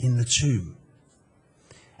 Lazarus in the tomb.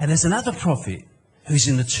 And there's another prophet who's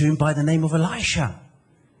in the tomb by the name of Elisha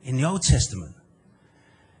in the Old Testament.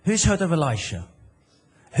 Who's heard of Elisha?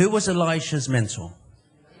 Who was Elisha's mentor?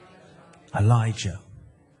 Elijah.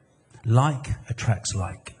 Like attracts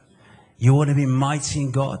like. You want to be mighty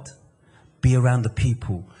in God? Be around the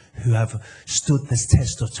people who have stood this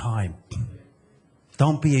test of time.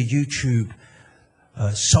 Don't be a YouTube,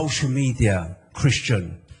 social media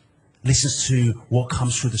Christian. Listens to what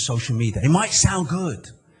comes through the social media. It might sound good,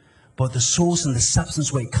 but the source and the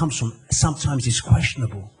substance where it comes from sometimes is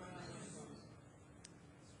questionable.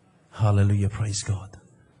 Hallelujah, praise God.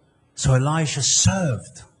 So Elisha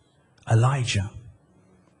served Elijah,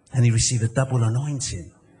 and he received a double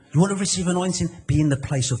anointing. You want to receive anointing? Be in the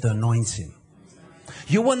place of the anointing.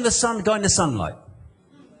 You want the sun? Go in the sunlight.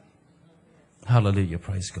 Hallelujah,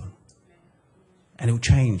 praise God. And it will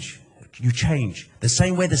change. You change. The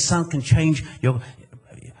same way the sun can change,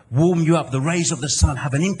 warm you up. The rays of the sun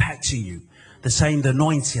have an impact to you. The same, the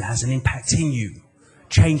anointing has an impact in you.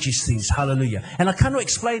 Changes things. Hallelujah. And I cannot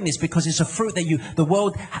explain this because it's a fruit that the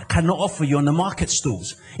world cannot offer you on the market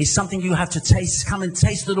stalls. It's something you have to taste. Come and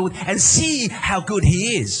taste the Lord and see how good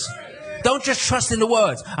he is. Don't just trust in the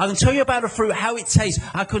words. I can tell you about a fruit, how it tastes.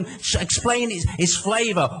 I can explain its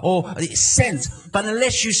flavor or its scent. But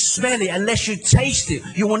unless you smell it, unless you taste it,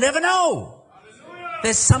 you will never know.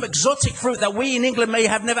 There's some exotic fruit that we in England may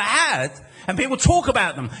have never had. And people talk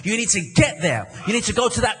about them. You need to get there. You need to go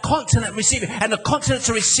to that continent and receive it. And the continent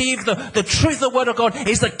to receive the truth of the Word of God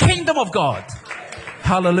is the kingdom of God.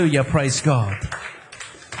 Hallelujah. Praise God.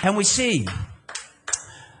 And we see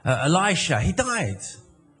Elisha, he died.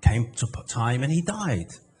 Came to time and he died.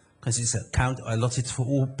 Because it's a count allotted for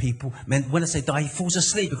all people. When I say die, he falls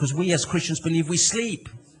asleep. Because we as Christians believe we sleep.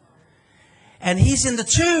 And he's in the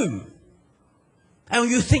tomb. And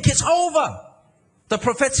you think it's over. The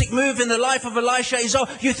prophetic move in the life of Elisha is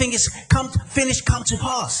over. You think it's come to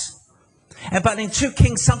pass. But in 2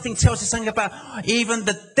 Kings, something tells us something about even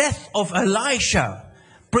the death of Elisha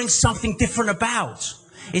brings something different about.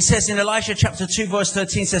 It says in Elisha chapter 2 verse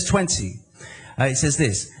 13 says 20. It says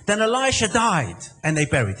this. Then Elisha died and they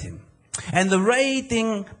buried him. And the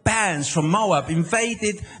raiding bands from Moab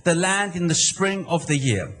invaded the land in the spring of the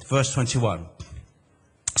year. Verse 21.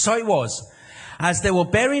 So it was, as they were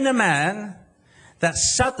burying a man, that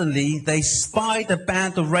suddenly they spied a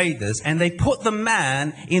band of raiders, and they put the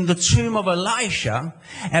man in the tomb of Elisha.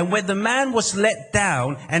 And when the man was let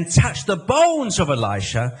down and touched the bones of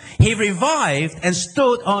Elisha, he revived and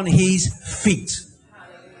stood on his feet.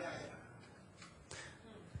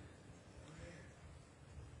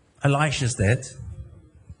 Elisha's dead.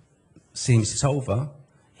 Seems it's over.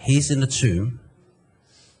 He's in the tomb,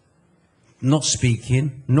 not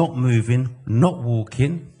speaking, not moving, not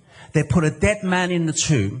walking. They put a dead man in the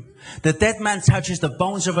tomb. The dead man touches the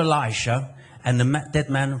bones of Elisha, and the dead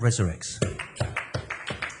man resurrects.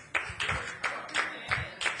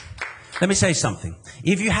 Let me say something.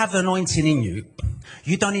 If you have the anointing in you,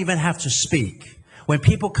 you don't even have to speak. When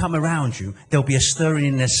people come around you, there'll be a stirring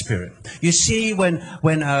in their spirit. You see, when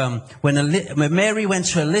Mary went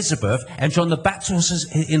to Elizabeth and John the Baptist was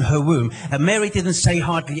in her womb, and Mary didn't say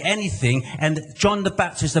hardly anything, and John the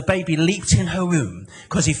Baptist, the baby, leaped in her womb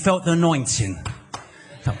because he felt the anointing.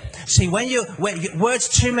 See, when words,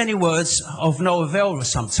 too many words of no avail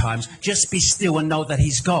sometimes, just be still and know that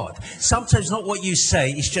he's God. Sometimes not what you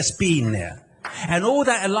say, it's just being there. And all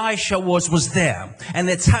that Elisha was there, and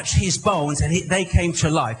they touched his bones, and they came to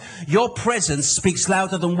life. Your presence speaks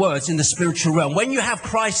louder than words in the spiritual realm. When you have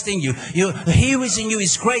Christ in you, he who is in you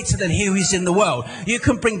is greater than he who is in the world. You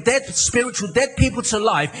can bring spiritual dead people to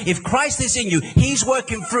life. If Christ is in you, he's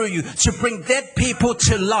working through you to bring dead people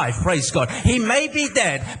to life. Praise God. He may be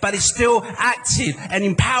dead, but he's still active and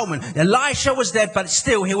empowerment. Elisha was dead, but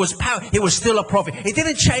still he was still a prophet. It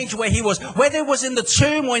didn't change where he was, whether it was in the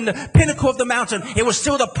tomb or in the pinnacle of the mountain. He was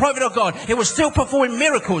still the prophet of God. He was still performing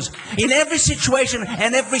miracles in every situation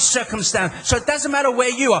and every circumstance. So it doesn't matter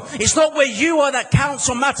where you are. It's not where you are that counts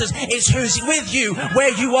or matters. It's who's with you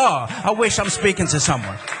where you are. I wish I'm speaking to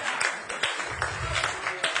someone.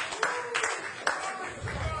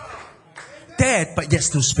 Dead, but yet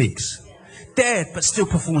still speaks. Dead, but still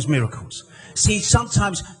performs miracles. See,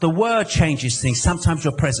 sometimes the word changes things. Sometimes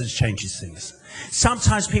your presence changes things.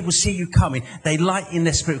 Sometimes people see you coming, they light in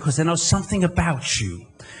their spirit because they know something about you.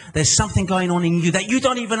 There's something going on in you that you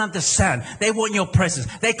don't even understand. They want your presence.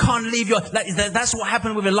 They can't leave your... That's what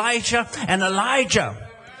happened with Elijah and Elijah.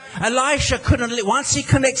 Elisha couldn't... Once he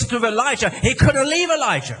connected with Elijah, he couldn't leave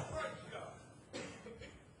Elijah.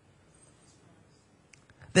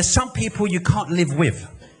 There's some people you can't live with.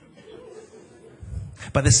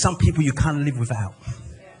 But there's some people you can't live without.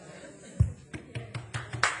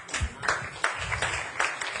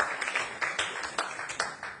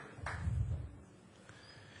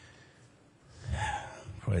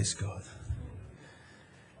 Praise God.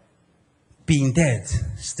 Being dead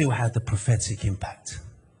still had the prophetic impact.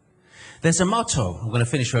 There's a motto. I'm going to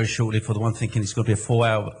finish very shortly for the one thinking it's going to be a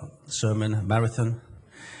 4-hour sermon, marathon.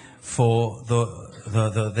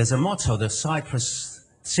 There's a motto. The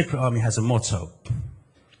Cypriot army has a motto.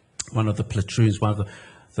 One of the platoons, one of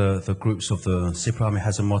the groups of the Cypriot army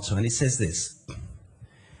has a motto. And it says this.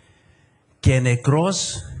 Και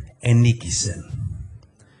νεκρός ενίκησεν.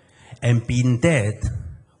 And being dead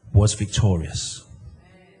was victorious.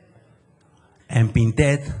 And being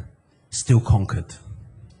dead still conquered.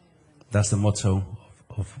 That's the motto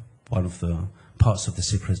of one of the parts of the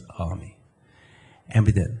Cypriot army. And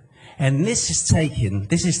be dead. And this is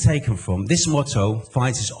taken from, this motto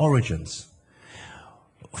finds its origins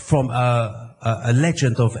from a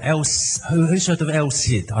legend of who's heard of El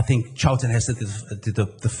Cid? I think Charlton Heston did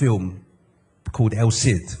the film called El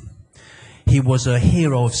Cid. He was a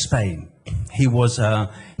hero of Spain. He was a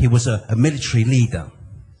military leader.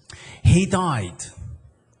 He died.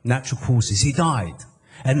 Natural causes. He died.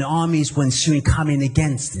 And the armies were soon coming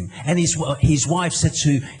against him. And his wife said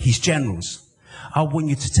to his generals, I want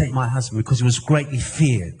you to take my husband because he was greatly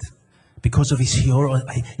feared because of his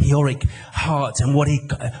heroic heart and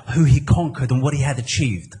who he conquered and what he had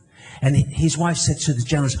achieved. And his wife said to the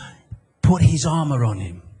generals, put his armor on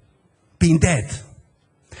him, being dead,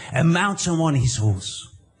 and mount him on his horse.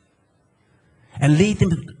 And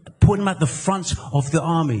put him at the front of the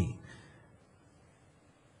army,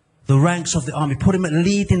 the ranks of the army. Put him at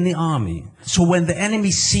leading the army. So when the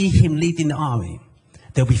enemy see him leading the army,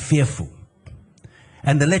 they'll be fearful.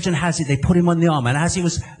 And the legend has it, they put him on the army. And as he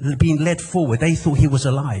was being led forward, they thought he was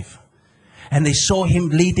alive. And they saw him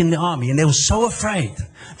leading the army. And they were so afraid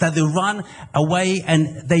that they ran away.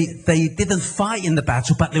 And they didn't fight in the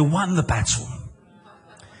battle, but they won the battle.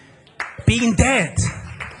 Being dead.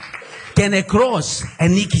 Και νεκρός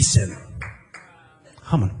ενίκησεν.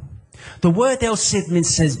 Come on. The word El Cid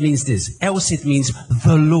means this. El Cid means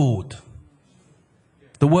the Lord.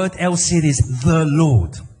 The word El Cid is the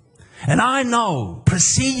Lord. And I know,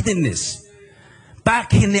 preceding this,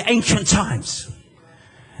 back in the ancient times,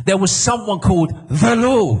 there was someone called the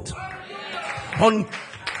Lord on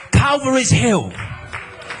Calvary's Hill,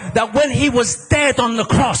 that when he was dead on the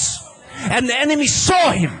cross and the enemy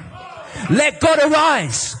saw him, let God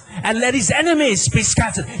arise and let his enemies be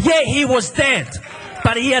scattered. Yet he was dead,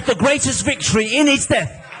 but he had the greatest victory in his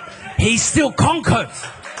death. He still conquered.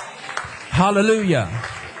 Hallelujah.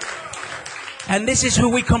 And this is who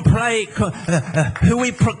we proclaim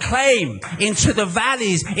into the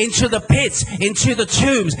valleys, into the pits, into the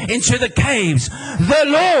tombs, into the caves. The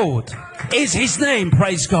Lord is his name,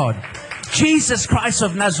 praise God. Jesus Christ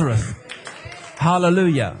of Nazareth.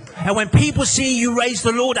 Hallelujah. And when people see you raise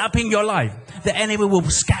the Lord up in your life, the enemy will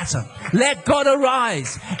scatter. Let God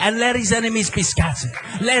arise and let his enemies be scattered.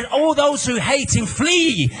 Let all those who hate him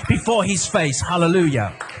flee before his face.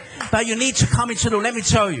 Hallelujah. But you need to come into the, let me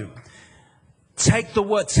tell you, take the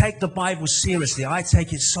word, take the Bible seriously. I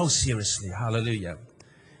take it so seriously. Hallelujah.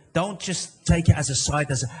 Don't just take it as a side,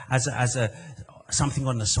 as a something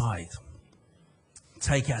on the side.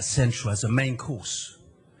 Take it as central, as a main course.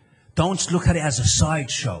 Don't look at it as a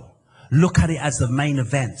sideshow. Look at it as the main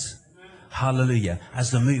event. Hallelujah. As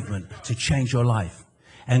the movement to change your life.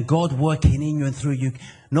 And God working in you and through you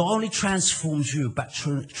not only transforms you, but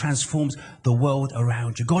transforms the world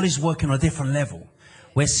around you. God is working on a different level.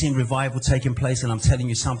 We're seeing revival taking place, and I'm telling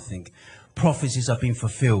you something. Prophecies are being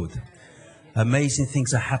fulfilled. Amazing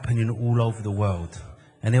things are happening all over the world.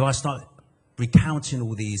 And if I start recounting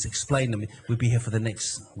all these, explaining them, we'll be here for the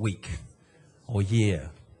next week or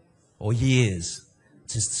year or years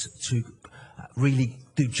to really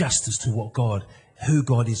do justice to what God, who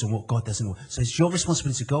God is and what God doesn't. So it's your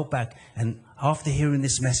responsibility to go back and after hearing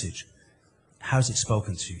this message, how's it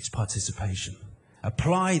spoken to you? It's participation.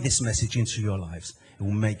 Apply this message into your lives. It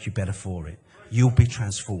will make you better for it. You'll be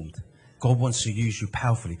transformed. God wants to use you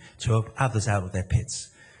powerfully to help others out of their pits.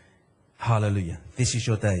 Hallelujah. This is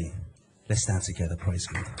your day. Let's stand together. Praise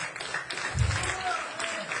God.